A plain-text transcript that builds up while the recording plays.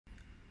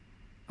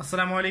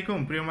আসসালামু আলাইকুম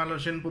প্রিয়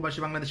মালয়েশিয়ান প্রবাসী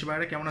বাংলাদেশি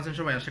ভাইরা, কেমন আছেন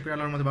সবাই? আশা করি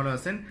আল্লাহর মধ্যে ভালো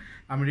আছেন।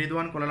 আমি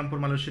রিদওয়ান কোলালামপুর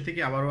মালয়েশিয়া থেকে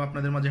আবারও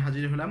আপনাদের মাঝে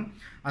হাজির হলাম।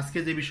 আজকে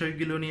যে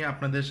বিষয়গুলো নিয়ে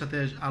আপনাদের সাথে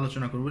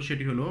আলোচনা করব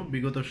সেটি হলো,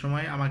 বিগত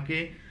সময় আমাকে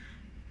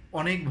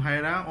অনেক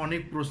ভাইরা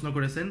অনেক প্রশ্ন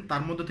করেছেন,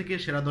 তার মধ্যে থেকে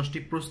সেরা 10টি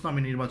প্রশ্ন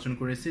আমি নির্বাচন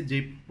করেছি। যে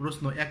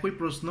প্রশ্ন একই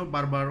প্রশ্ন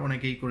বারবার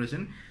অনেকেই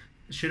করেছেন,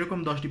 সেরকম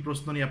 10টি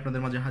প্রশ্ন নিয়ে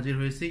আপনাদের মাঝে হাজির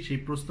হয়েছি। সেই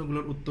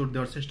প্রশ্নগুলোর উত্তর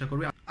দেওয়ার চেষ্টা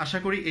করবে। আশা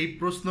করি এই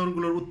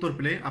প্রশ্নগুলোর উত্তর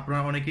পেলে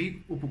আপনারা অনেকেই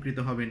উপকৃত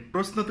হবেন।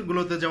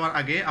 প্রশ্নগুলোতে যাওয়ার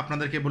আগে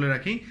আপনাদেরকে বলে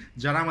রাখি,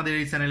 যারা আমাদের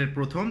এই চ্যানেলের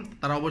প্রথম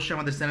তারা অবশ্যই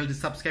আমাদের চ্যানেলটি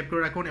সাবস্ক্রাইব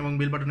করে রাখুন এবং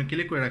বেল বাটনে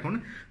ক্লিক করে রাখুন,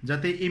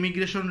 যাতে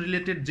ইমিগ্রেশন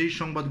রিলেটেড যেই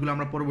সংবাদগুলো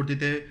আমরা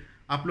পরবর্তীতে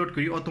আপলোড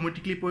করি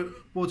অটোমেটিকলি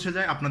পৌঁছে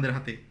যায় আপনাদের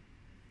হাতে।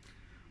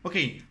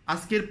 ওকে,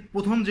 আজকের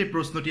প্রথম যে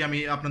প্রশ্নটি আমি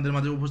আপনাদের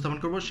মাঝে উপস্থাপন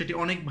করব সেটি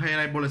অনেক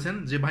ভাইয়েরাই বলেছেন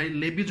যে ভাই,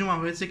 লেবি জমা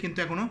হয়েছে কিন্তু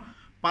এখনো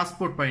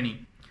পাসপোর্ট পাইনি।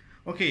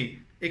 ওকে,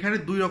 এখানে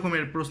দুই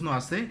রকমের প্রশ্ন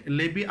আছে।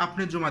 লেবি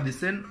আপনি জমা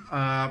দিচ্ছেন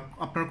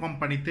আপনার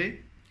কোম্পানিতে,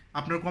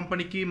 আপনার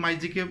কোম্পানি কি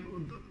মাইজিকে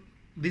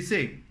দিছে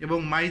এবং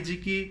মাইজি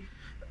কি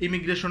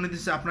ইমিগ্রেশনে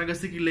দিছে, আপনার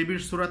কাছে কি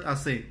লেবির সুরাত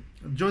আছে?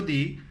 যদি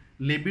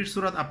লেবির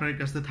সুরাত আপনার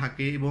কাছে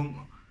থাকে এবং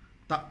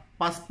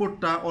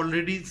পাসপোর্টটা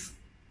অলরেডি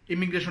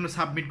ইমিগ্রেশনে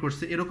সাবমিট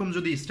করছে, এরকম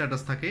যদি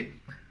স্ট্যাটাস থাকে,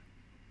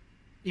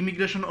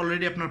 ইমিগ্রেশন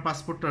অলরেডি আপনার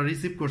পাসপোর্টটা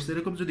রিসিভ করছে,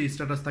 এরকম যদি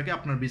স্ট্যাটাস থাকে,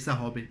 আপনার ভিসা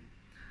হবে।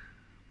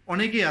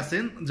 অনেকেই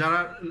আছেন যারা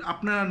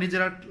আপনারা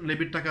নিজেরা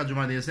লেবির টাকা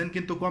জমা দিয়েছেন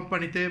কিন্তু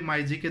কোম্পানিতে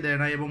মাইজিকে দেয়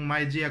নাই এবং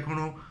মাইজি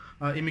এখনও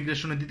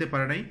ইমিগ্রেশনে দিতে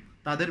পারে নাই,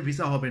 তাদের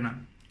ভিসা হবে না।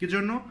 কি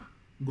জন্য?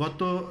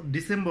 গত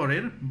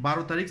ডিসেম্বরের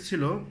 12 তারিখ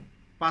ছিল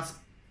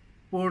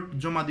পাসপোর্ট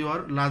জমা দেওয়ার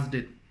লাস্ট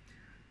ডেট।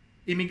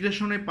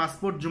 ইমিগ্রেশনে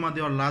পাসপোর্ট জমা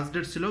দেওয়ার লাস্ট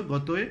ডেট ছিল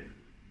গত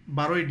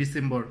 12ই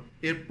ডিসেম্বর।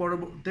 এর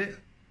পরবর্তী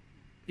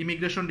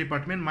ইমিগ্রেশন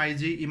ডিপার্টমেন্ট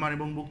মাইজি, ইমান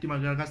এবং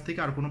মুক্তিমার্গের কাছ থেকে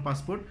আর কোনো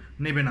পাসপোর্ট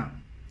নেবে না।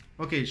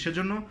 ওকে,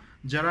 সেজন্য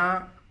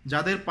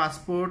যাদের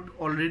পাসপোর্ট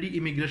অলরেডি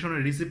ইমিগ্রেশনে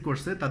রিসিভ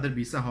করছে তাদের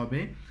ভিসা হবে।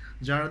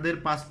 যাদের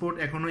পাসপোর্ট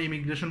এখনও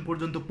ইমিগ্রেশন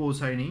পর্যন্ত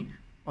পৌঁছায়নি,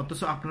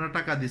 অথচ আপনারা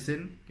টাকা দিচ্ছেন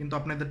কিন্তু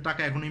আপনাদের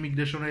টাকা এখনও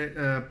ইমিগ্রেশনে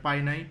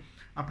পায় নাই,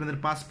 আপনাদের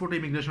পাসপোর্ট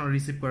ইমিগ্রেশনে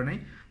রিসিভ করে নাই,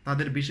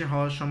 তাদের ভিসা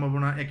হওয়ার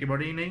সম্ভাবনা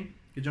একেবারেই নেই।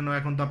 এই জন্য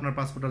এখন তো আপনার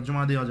পাসপোর্ট আর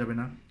জমা দেওয়া যাবে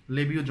না,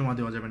 লেবিও জমা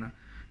দেওয়া যাবে না।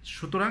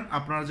 সুতরাং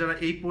আপনারা যারা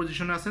এই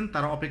পজিশনে আছেন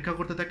তারা অপেক্ষা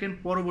করতে থাকেন।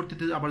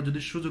 পরবর্তীতে আবার যদি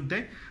সুযোগ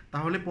দেয়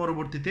তাহলে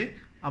পরবর্তীতে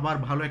আবার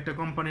ভালো একটা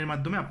কোম্পানির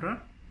মাধ্যমে আপনারা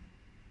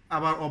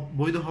আবার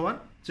বৈধ হওয়ার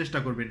চেষ্টা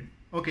করবেন।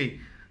 ওকে,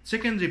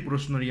 সেকেন্ড যে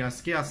প্রশ্নটি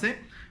আজকে আছে,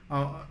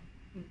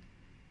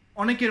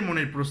 অনেকের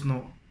মনের প্রশ্ন,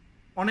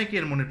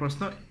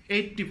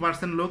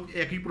 80% লোক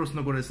একই প্রশ্ন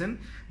করেছেন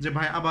যে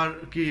ভাই, আবার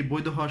কি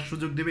বৈধ হওয়ার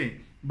সুযোগ দিবে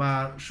বা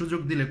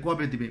সুযোগ দিলে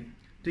কবে দিবে?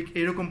 ঠিক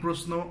এইরকম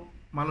প্রশ্ন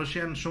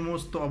মালয়েশিয়ান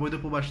সমস্ত অবৈধ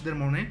প্রবাসীদের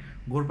মনে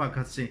ঘুরপাক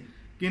খাচ্ছে।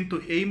 কিন্তু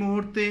এই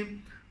মুহূর্তে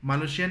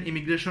মালয়েশিয়ান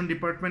ইমিগ্রেশন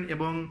ডিপার্টমেন্ট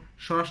এবং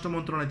স্বরাষ্ট্র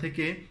মন্ত্রণালয়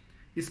থেকে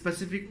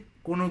স্পেসিফিক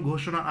কোনো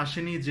ঘোষণা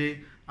আসেনি যে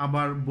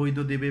আবার বৈধ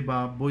দেবে বা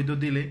বৈধ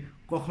দিলে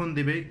কখন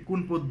দেবে, কোন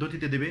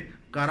পদ্ধতিতে দেবে,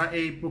 কারা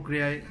এই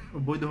প্রক্রিয়ায়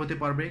বৈধ হতে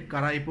পারবে,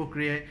 কারা এই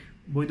প্রক্রিয়ায়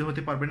বৈধ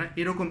হতে পারবে না,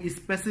 এরকম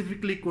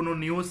স্পেসিফিকলি কোনো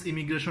নিউজ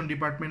ইমিগ্রেশন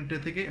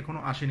ডিপার্টমেন্টের থেকে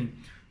এখনও আসেনি।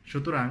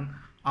 সুতরাং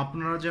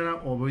আপনারা যারা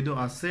অবৈধ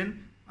আছেন,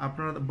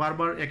 আপনারা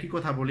বারবার একই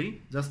কথা বলি,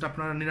 জাস্ট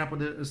আপনারা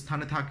নিরাপদের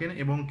স্থানে থাকেন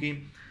এবং কি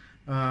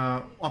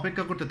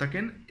অপেক্ষা করতে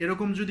থাকেন।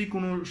 এরকম যদি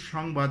কোনো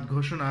সংবাদ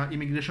ঘোষণা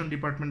ইমিগ্রেশন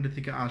ডিপার্টমেন্টের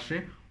থেকে আসে,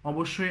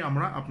 অবশ্যই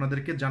আমরা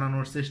আপনাদেরকে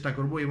জানানোর চেষ্টা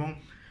করব এবং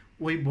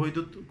ওই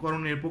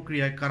বৈধকরণের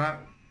প্রক্রিয়ায় কারা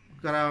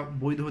কারা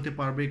বৈধ হতে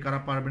পারবে, কারা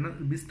পারবে না,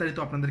 বিস্তারিত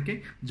আপনাদেরকে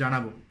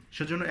জানাবো।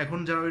 সেজন্য এখন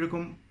যারা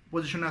ওইরকম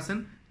পজিশনে আছেন,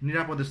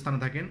 নিরাপদ স্থানে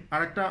থাকেন।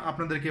 আরেকটা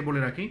আপনাদেরকে বলে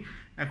রাখি,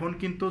 এখন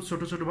কিন্তু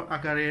ছোট ছোট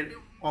আকারের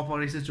অফার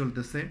এসে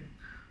চলতেছে।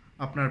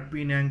 আপনার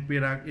পিনাং,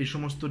 পেরাক এই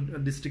সমস্ত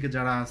ডিস্ট্রিক্টে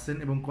যারা আছেন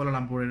এবং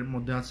কোয়ালালামপুরের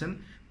মধ্যে আছেন,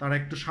 তারা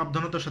একটু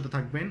সাবধানতার সাথে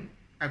থাকবেন।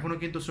 এখনও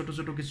কিন্তু ছোট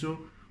ছোট কিছু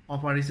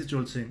অফার এসে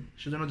চলছে,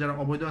 সেজন্য যারা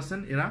অবৈধ আছেন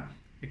এরা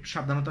একটু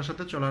সাবধানতার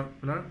সাথে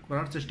চলাফেরা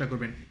করার চেষ্টা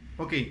করবেন।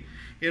 ওকে,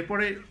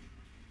 এরপরে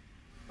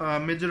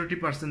মেজরিটি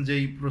পার্সেন্ট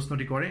যেই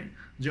প্রশ্নটি করে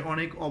যে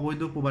অনেক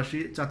অবৈধ প্রবাসী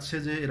চাচ্ছে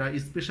যে এরা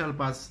স্পেশাল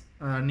পাস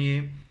নিয়ে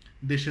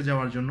দেশে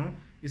যাওয়ার জন্য।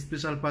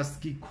 স্পেশাল পাস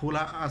কি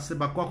খোলা আছে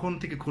বা কখন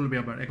থেকে খুলবে?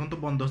 আবার এখন তো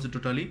বন্ধ হচ্ছে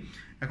টোটালি,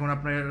 এখন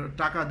আপনার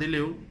টাকা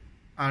দিলেও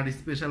আর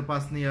স্পেশাল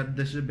পাস নিয়ে আর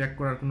দেশে ব্যাক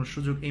করার কোনো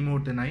সুযোগ এই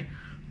মুহূর্তে নাই।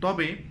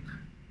 তবে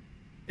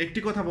একটি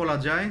কথা বলা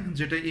যায়,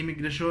 যেটা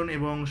ইমিগ্রেশন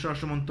এবং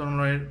স্বরাষ্ট্র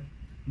মন্ত্রণালয়ের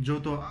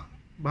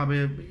যৌথভাবে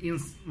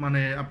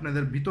মানে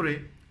আপনাদের ভিতরে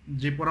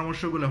যে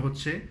পরামর্শগুলো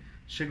হচ্ছে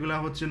সেগুলো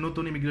হচ্ছে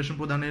নতুন ইমিগ্রেশন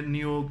প্রধানের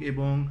নিয়োগ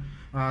এবং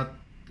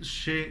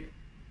সে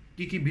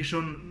কি কি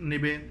ভীষণ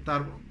নেবে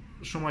তার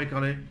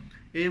সময়কালে,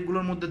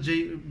 এইগুলোর মধ্যে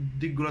যেই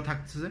দিকগুলো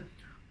থাকছে,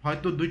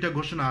 হয়তো 2টা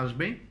ঘোষণা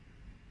আসবে।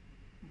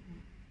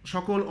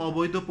 সকল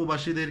অবৈধ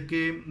প্রবাসীদেরকে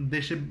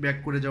দেশে ব্যাক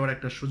করে যাওয়ার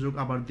একটা সুযোগ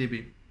আবার দেবে,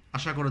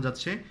 আশা করা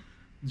যাচ্ছে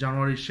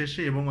জানুয়ারির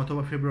শেষে এবং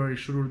অথবা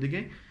ফেব্রুয়ারির শুরুর দিকে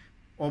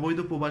অবৈধ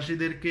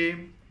প্রবাসীদেরকে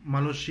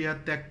মালয়েশিয়া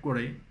ত্যাগ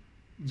করে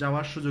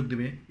যাওয়ার সুযোগ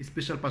দেবে।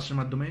 স্পেশাল পাসের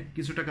মাধ্যমে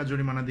কিছু টাকা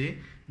জরিমানা দিয়ে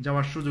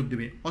যাওয়ার সুযোগ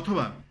দেবে,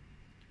 অথবা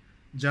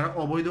যারা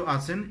অবৈধ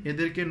আছেন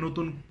এদেরকে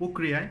নতুন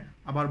প্রক্রিয়ায়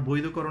আবার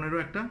বৈধকরণেরও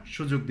একটা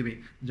সুযোগ দেবে।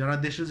 যারা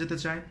দেশে যেতে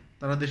চায়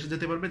তারা দেশে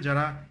যেতে পারবে,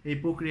 যারা এই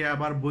প্রক্রিয়ায়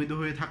আবার বৈধ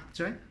হয়ে থাকতে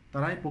চায়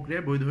তারা এই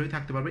প্রক্রিয়ায় বৈধ হয়ে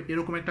থাকতে পারবে।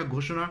 এরকম একটা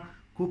ঘোষণা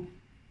খুব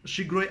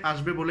শীঘ্রই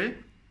আসবে বলে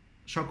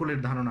সকলের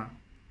ধারণা।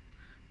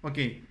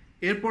 ওকে,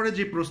 এরপরে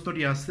যে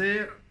প্রশ্নটি আছে,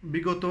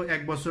 বিগত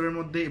 1 বছরের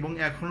মধ্যে এবং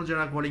এখনও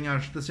যারা কলিংয়ে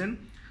আসতেছেন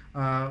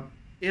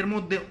এর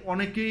মধ্যে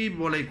অনেকেই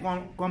বলে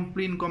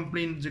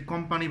কমপ্লেন যে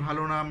কোম্পানি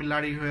ভালো না, আমি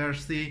লারি হয়ে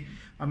আসছি,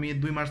 আমি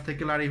 2 মাস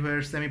থেকে লারি হয়ে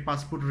আসছি, আমি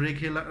পাসপোর্ট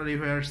রেখে লারি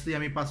হয়ে আসছি,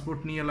 আমি পাসপোর্ট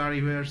নিয়ে লারি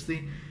হয়ে আসছি।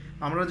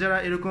 আমরা যারা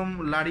এরকম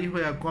লারি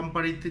হয়ে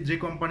যে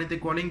কোম্পানিতে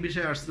কলিং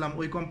বিষয়ে আসছিলাম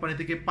ওই কোম্পানি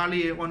থেকে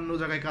পালিয়ে অন্য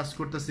জায়গায় কাজ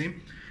করতেছি,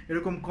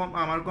 এরকম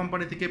আমার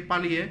কোম্পানি থেকে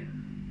পালিয়ে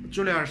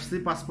চলে আসছি,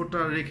 পাসপোর্টটা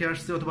রেখে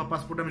আসছি অথবা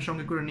পাসপোর্ট আমি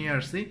সঙ্গে করে নিয়ে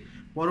আসছি,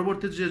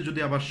 পরবর্তীতে যদি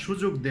আবার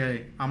সুযোগ দেয়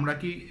আমরা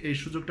কি এই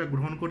সুযোগটা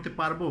গ্রহণ করতে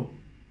পারবো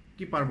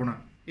কি পারবো না,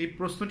 এই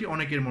প্রশ্নটি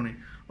অনেকের মনে।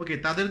 ওকে,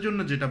 তাদের জন্য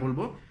যেটা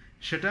বলবো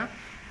সেটা,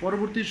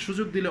 পরবর্তী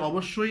সুযোগ দিলে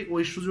অবশ্যই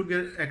ওই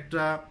সুযোগের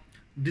একটা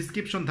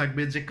ডিসক্রিপশন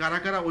থাকবে যে কারা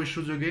কারা ওই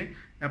সুযোগে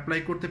অ্যাপ্লাই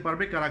করতে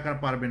পারবে, কারা কারা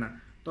পারবে না।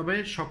 তবে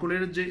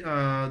সকলের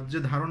যে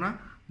ধারণা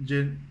যে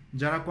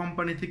যারা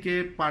কোম্পানি থেকে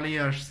পালিয়ে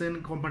আসছেন,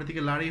 কোম্পানি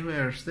থেকে লারি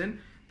হয়ে আসছেন,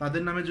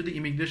 তাদের নামে যদি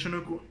ইমিগ্রেশনে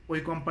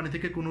ওই কোম্পানি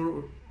থেকে কোনো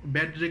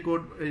ব্যাড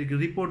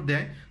রিপোর্ট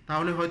দেয়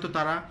তাহলে হয়তো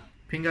তারা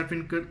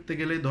ফিঙ্গারপ্রিন্ট করতে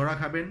গেলে ধরা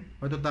খাবেন,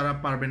 হয়তো তারা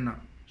পারবেন না।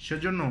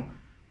 সেজন্য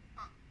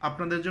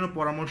আপনাদের জন্য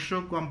পরামর্শ,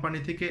 কোম্পানি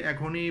থেকে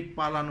এখনই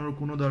পালানোর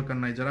কোনো দরকার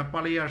নাই। যারা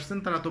পালিয়ে আসছেন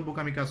তারা তো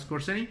বোকামি কাজ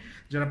করছেনই,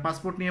 যারা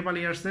পাসপোর্ট নিয়ে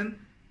পালিয়ে আসছেন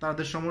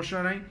তাদের সমস্যা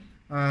নাই,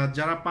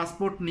 যারা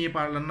পাসপোর্ট নিয়ে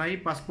পারলেন নাই,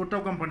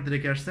 পাসপোর্টটাও কোম্পানিতে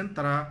রেখে আসছেন,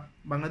 তারা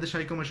বাংলাদেশ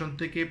হাই কমিশন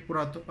থেকে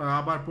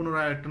আবার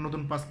পুনরায় একটা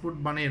নতুন পাসপোর্ট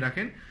বানিয়ে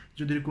রাখেন।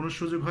 যদি কোনো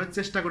সুযোগ হয়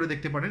চেষ্টা করে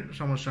দেখতে পারেন,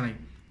 সমস্যা নাই।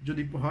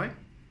 যদি হয়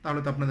তাহলে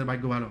তো আপনাদের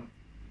ভাগ্য ভালো।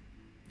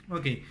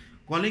 ওকে,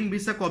 কলিং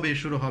ভিসা কবে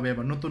শুরু হবে,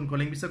 আবার নতুন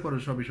কলিং ভিসা কবে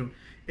শুরু,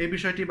 এই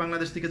বিষয়টি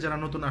বাংলাদেশ থেকে যারা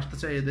নতুন আসতে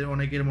চায় এদের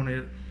অনেকের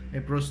মনের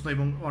প্রশ্ন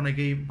এবং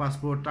অনেকেই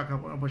পাসপোর্ট টাকা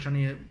পয়সা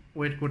নিয়ে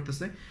ওয়েট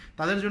করতেছে।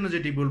 তাদের জন্য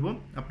যেটি বলবো,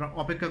 আপনারা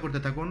অপেক্ষা করতে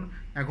থাকুন।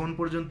 এখন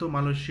পর্যন্ত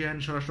মালয়েশিয়ান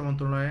স্বরাষ্ট্র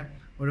মন্ত্রণালয়ে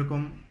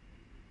ওরকম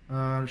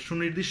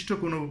সুনির্দিষ্ট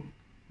কোনো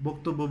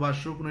বক্তব্য বা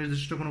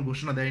সুনির্দিষ্ট কোনো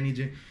ঘোষণা দেয়নি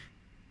যে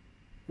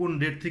কোন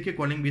ডেট থেকে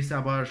কলিং ভিসা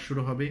আবার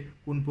শুরু হবে,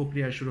 কোন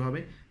প্রক্রিয়ায় শুরু হবে।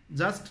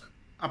 জাস্ট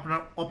আপনারা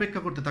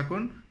অপেক্ষা করতে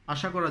থাকুন,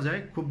 আশা করা যায়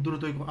খুব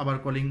দ্রুতই আবার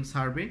কলিং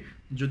ছাড়বে,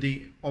 যদি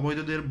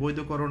অবৈধদের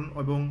বৈধকরণ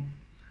এবং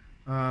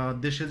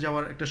দেশে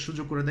যাওয়ার একটা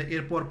সুযোগ করে দেয়,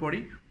 এরপর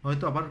পরই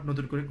হয়তো আবার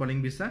নতুন করে কলিং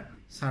ভিসা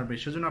ছাড়বে।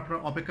 সেজন্য আপনারা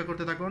অপেক্ষা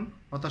করতে থাকুন,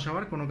 হতাশ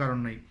হওয়ার কোনো কারণ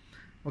নেই।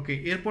 ওকে,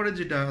 এরপরে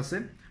যেটা আছে,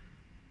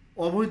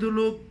 অবৈধ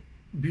লোক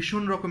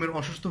ভীষণ রকমের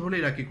অসুস্থ হলে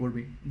এরা কী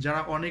করবে?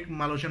 যারা অনেক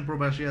মালয়েশিয়ান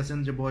প্রবাসী আছেন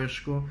যে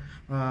বয়স্ক,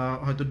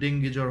 হয়তো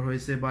ডেঙ্গি জ্বর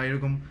হয়েছে বা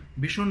এরকম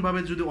ভীষণভাবে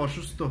যদি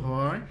অসুস্থ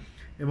হয়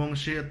এবং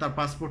সে তার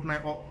পাসপোর্ট নাই,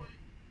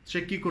 সে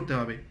কী করতে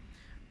হবে?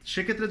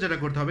 সেক্ষেত্রে যেটা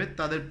করতে হবে,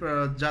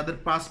 যাদের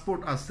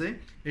পাসপোর্ট আছে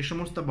এই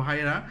সমস্ত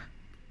ভাইয়েরা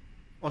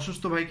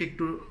অসুস্থ ভাইকে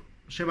একটু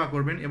সেবা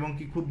করবেন এবং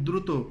কি খুব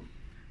দ্রুত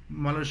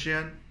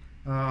মালয়েশিয়ান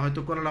হয়তো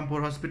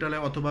কুয়ালালামপুর হসপিটালে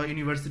অথবা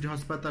ইউনিভার্সিটি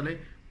হাসপাতালে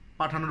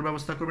পাঠানোর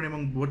ব্যবস্থা করবেন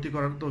এবং ভর্তি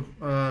করার তো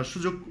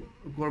সুযোগ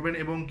করবেন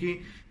এবং কি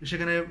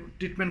সেখানে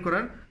ট্রিটমেন্ট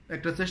করার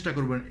একটা চেষ্টা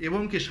করবেন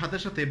এবং কি সাথে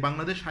সাথে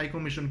বাংলাদেশ হাই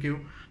কমিশনকেও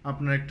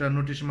আপনার একটা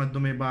নোটিশের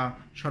মাধ্যমে বা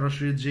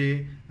সরাসরি যে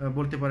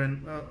বলতে পারেন,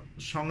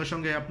 সঙ্গে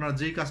সঙ্গে আপনারা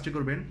যেই কাজটি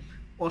করবেন,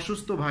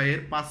 অসুস্থ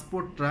ভাইয়ের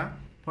পাসপোর্টটা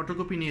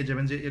ফটোকপি নিয়ে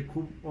যাবেন যে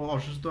খুব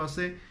অসুস্থ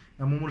আছে,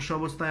 মুমূর্ষ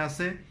অবস্থায়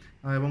আছে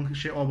এবং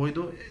সে অবৈধ,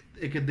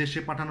 একে দেশে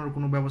পাঠানোর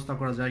কোনো ব্যবস্থা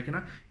করা যায় কিনা,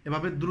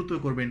 এভাবে দ্রুত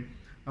করবেন।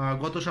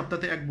 গত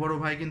সপ্তাহে এক বড়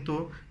ভাই কিন্তু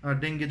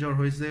ডেঙ্গি জ্বর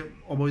হয়েছে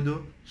অবৈধ,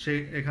 সে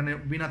এখানে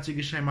বিনা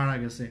চিকিৎসায় মারা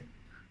গেছে।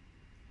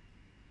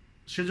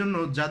 সেজন্য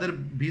যাদের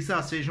ভিসা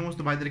আছে এই সমস্ত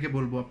ভাইদেরকে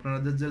বলবো, আপনারা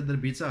যাদের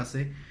ভিসা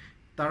আছে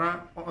তারা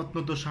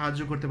অত্যন্ত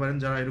সাহায্য করতে পারেন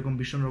যারা এরকম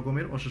ভীষণ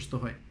রকমের অসুস্থ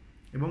হয়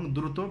এবং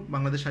দ্রুত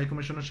বাংলাদেশ হাই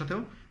কমিশনের সাথেও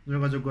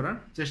যোগাযোগ করার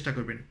চেষ্টা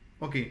করবেন।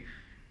 ওকে,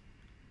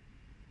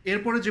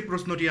 এরপরে যে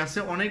প্রশ্নটি আছে,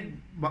 অনেক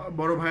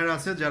বড় ভাইরা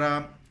আছে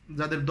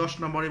যাদের 10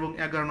 নম্বর এবং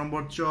 11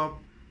 নম্বর চপ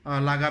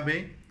লাগাবে,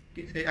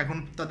 এখন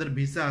তাদের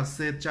ভিসা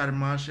আছে 4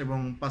 মাস এবং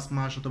 5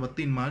 মাস অথবা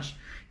 3 মাস।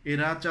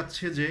 এরা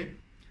চাচ্ছে যে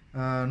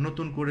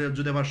নতুন করে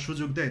যদি আবার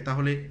সুযোগ দেয়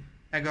তাহলে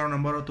 11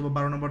 নম্বর অথবা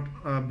 12 নম্বর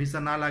ভিসা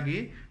না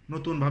লাগিয়ে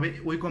নতুনভাবে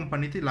ওই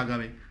কোম্পানিতে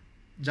লাগাবে।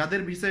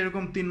 যাদের ভিসা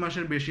এরকম 3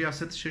 মাসের বেশি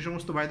আছে সে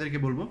সমস্ত ভাইদেরকে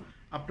বলবো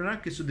আপনারা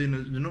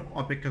কিছুদিনের জন্য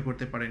অপেক্ষা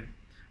করতে পারেন।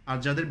 আর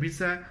যাদের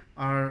ভিসা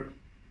আর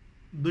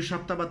 2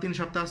 সপ্তাহ বা 3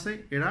 সপ্তাহ আছে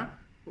এরা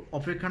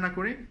অপেক্ষা না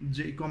করে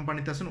যে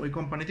কোম্পানিতে আছেন ওই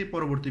কোম্পানিতে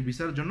পরবর্তী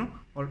ভিসার জন্য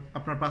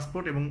আপনার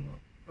পাসপোর্ট এবং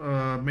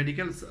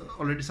মেডিকেল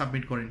অলরেডি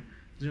সাবমিট করেন,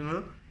 যেন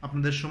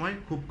আপনাদের সময়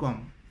খুব কম।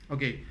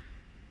 ওকে,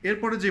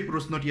 এরপরে যে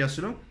প্রশ্নটি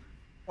আসছিল,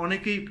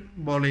 অনেকেই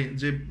বলে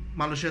যে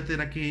মালয়েশিয়াতে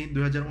নাকি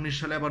 2019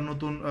 সালে আবার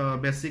নতুন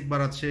বেসিক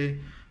বাড়াচ্ছে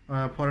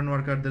ফরেন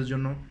ওয়ার্কারদের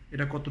জন্য,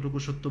 এটা কতটুকু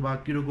সত্য বা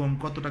কীরকম,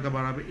 কত টাকা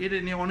বাড়াবে, এর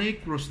নিয়ে অনেক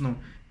প্রশ্ন,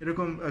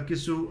 এরকম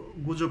কিছু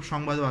গুজব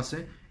সংবাদও আছে।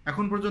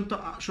 এখন পর্যন্ত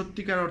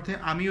সত্যিকার অর্থে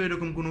আমিও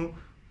এরকম কোনো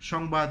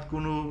সংবাদ,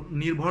 কোনো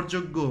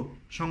নির্ভরযোগ্য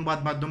সংবাদ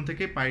মাধ্যম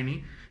থেকে পাইনি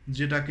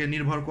যেটাকে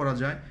নির্ভর করা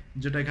যায়,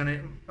 যেটা এখানে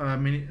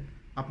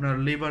আপনার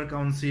লেবার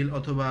কাউন্সিল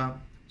অথবা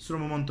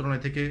শ্রম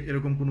মন্ত্রণালয় থেকে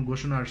এরকম কোনো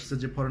ঘোষণা আসছে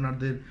যে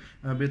ফরেনারদের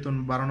বেতন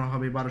বাড়ানো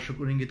হবে,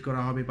 1200 রিঙ্গিত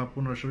করা হবে বা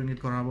 1500 রিঙ্গিত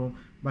করা হবে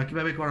বা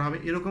কীভাবে করা হবে,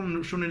 এরকম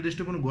সুনির্দিষ্ট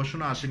কোনো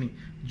ঘোষণা আসেনি।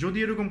 যদি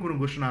এরকম কোনো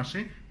ঘোষণা আসে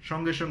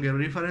সঙ্গে সঙ্গে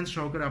রেফারেন্স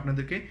সহকারে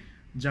আপনাদেরকে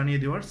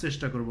জানিয়ে দেওয়ার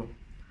চেষ্টা করব।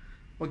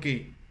 ওকে,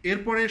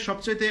 এরপরে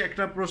সবচাইতে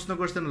একটা প্রশ্ন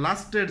করছেন,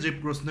 লাস্টের যে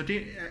প্রশ্নটি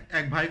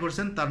এক ভাই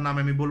করছেন, তার নাম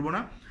আমি বলবো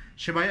না।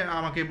 সে ভাই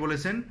আমাকে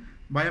বলেছেন,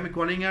 ভাই আমি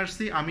কলিংয়ে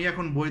আসছি, আমি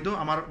এখন বৈধ,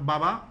 আমার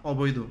বাবা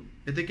অবৈধ,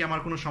 এতে কি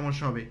আমার কোনো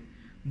সমস্যা হবে?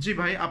 জি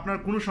ভাই, আপনার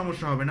কোনো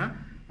সমস্যা হবে না।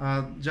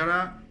 যারা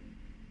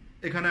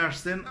এখানে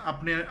আসছেন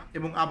আপনি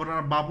এবং আপনার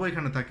বাবাও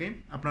এখানে থাকে,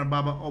 আপনার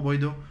বাবা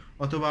অবৈধ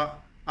অথবা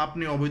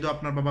আপনি অবৈধ,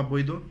 আপনার বাবা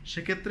বৈধ,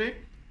 সেক্ষেত্রে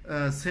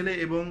ছেলে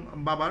এবং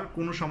বাবার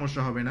কোনো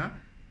সমস্যা হবে না।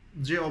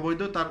 যে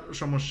অবৈধ তার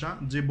সমস্যা,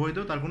 যে বৈধ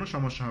তার কোনো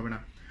সমস্যা হবে না।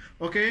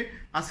 ওকে,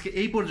 আজকে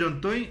এই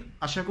পর্যন্তই।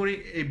 আশা করি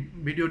এই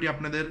ভিডিওটি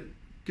আপনাদের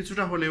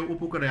কিছুটা হলেও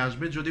উপকারে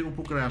আসবে। যদি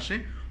উপকারে আসে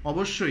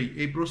অবশ্যই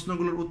এই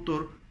প্রশ্নগুলোর উত্তর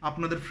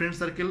আপনাদের ফ্রেন্ড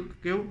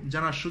সার্কেলকেও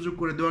জানার সুযোগ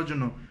করে দেওয়ার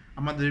জন্য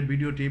আমাদের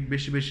ভিডিওটি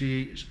বেশি বেশি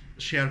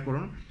শেয়ার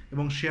করুন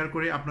এবং শেয়ার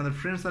করে আপনাদের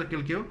ফ্রেন্ড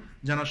সার্কেলকেও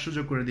জানার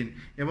সুযোগ করে দিন।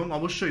 এবং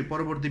অবশ্যই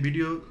পরবর্তী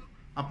ভিডিও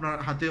আপনার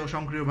হাতে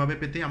সক্রিয়ভাবে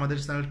পেতে আমাদের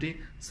চ্যানেলটি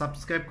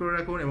সাবস্ক্রাইব করে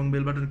রাখুন এবং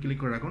বেল বাটন ক্লিক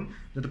করে রাখুন,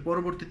 যাতে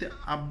পরবর্তীতে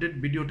আপডেট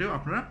ভিডিওতেও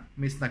আপনারা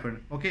মিস না করেন।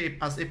 ওকে,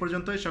 আজ এ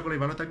পর্যন্তই। সকলেই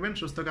ভালো থাকবেন,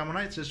 সুস্থ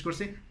কামনায় শেষ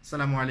করছি।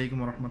 আসসালামু আলাইকুম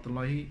ওয়া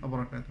রাহমাতুল্লাহি ওয়া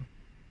বারাকাতুহু।